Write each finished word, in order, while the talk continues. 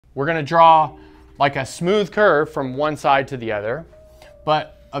We're gonna draw like a smooth curve from one side to the other,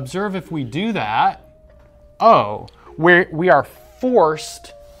 but observe if we do that, we are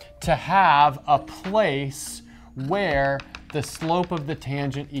forced to have a place where the slope of the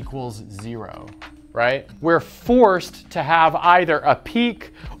tangent equals 0, right? We're forced to have either a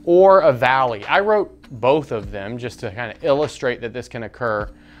peak or a valley. I wrote both of them just to kind of illustrate that this can occur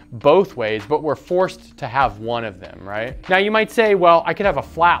both ways, but we're forced to have one of them, right? Now you might say, well, I could have a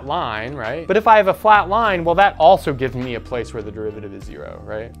flat line, right? But if I have a flat line, well, that also gives me a place where the derivative is 0,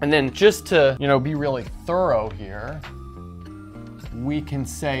 right? And then just to, be really thorough here, we can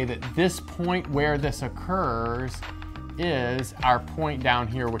say that this point where this occurs is our point down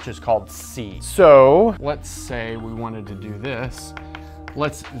here, which is called C. So let's say we wanted to do this.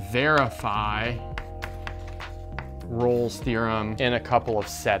 Let's verify Rolle's theorem in a couple of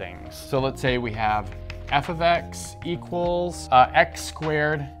settings. So let's say we have f of x equals x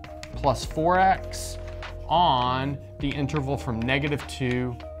squared plus 4x on the interval from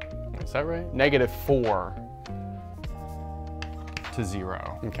 -2, is that right? -4 to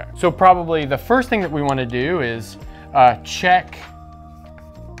 0. Okay, so probably the first thing that we want to do is check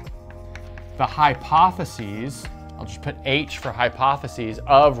the hypotheses. I'll just put H for hypotheses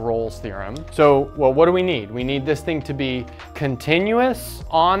of Rolle's theorem. So, well, what do we need? We need this thing to be continuous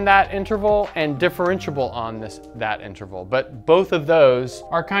on that interval and differentiable on that interval. But both of those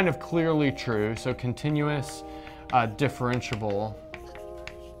are kind of clearly true. So continuous, differentiable,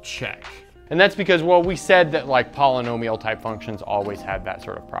 check. And that's because, well, we said that like polynomial type functions always had that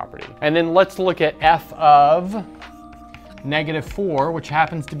sort of property. And then let's look at f of -4, which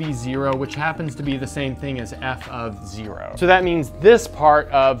happens to be 0, which happens to be the same thing as f of 0. So that means this part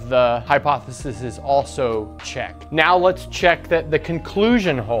of the hypothesis is also checked. Now let's check that the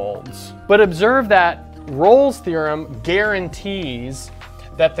conclusion holds. But observe that Rolle's theorem guarantees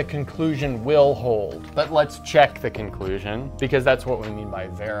that the conclusion will hold. But let's check the conclusion, because that's what we mean by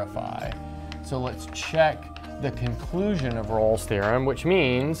verify. So let's check the conclusion of Rolle's theorem, which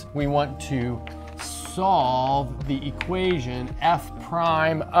means we want to solve the equation f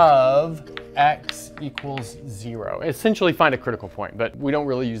prime of x equals 0. Essentially find a critical point, but we don't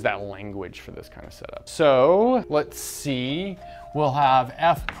really use that language for this kind of setup. So let's see, we'll have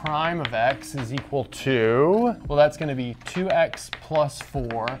f prime of x is equal to, well, that's going to be 2x plus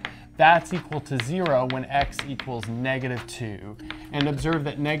 4. That's equal to 0 when x equals -2. And observe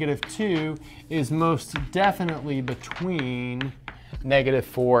that -2 is most definitely between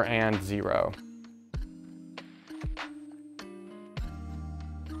 -4 and 0.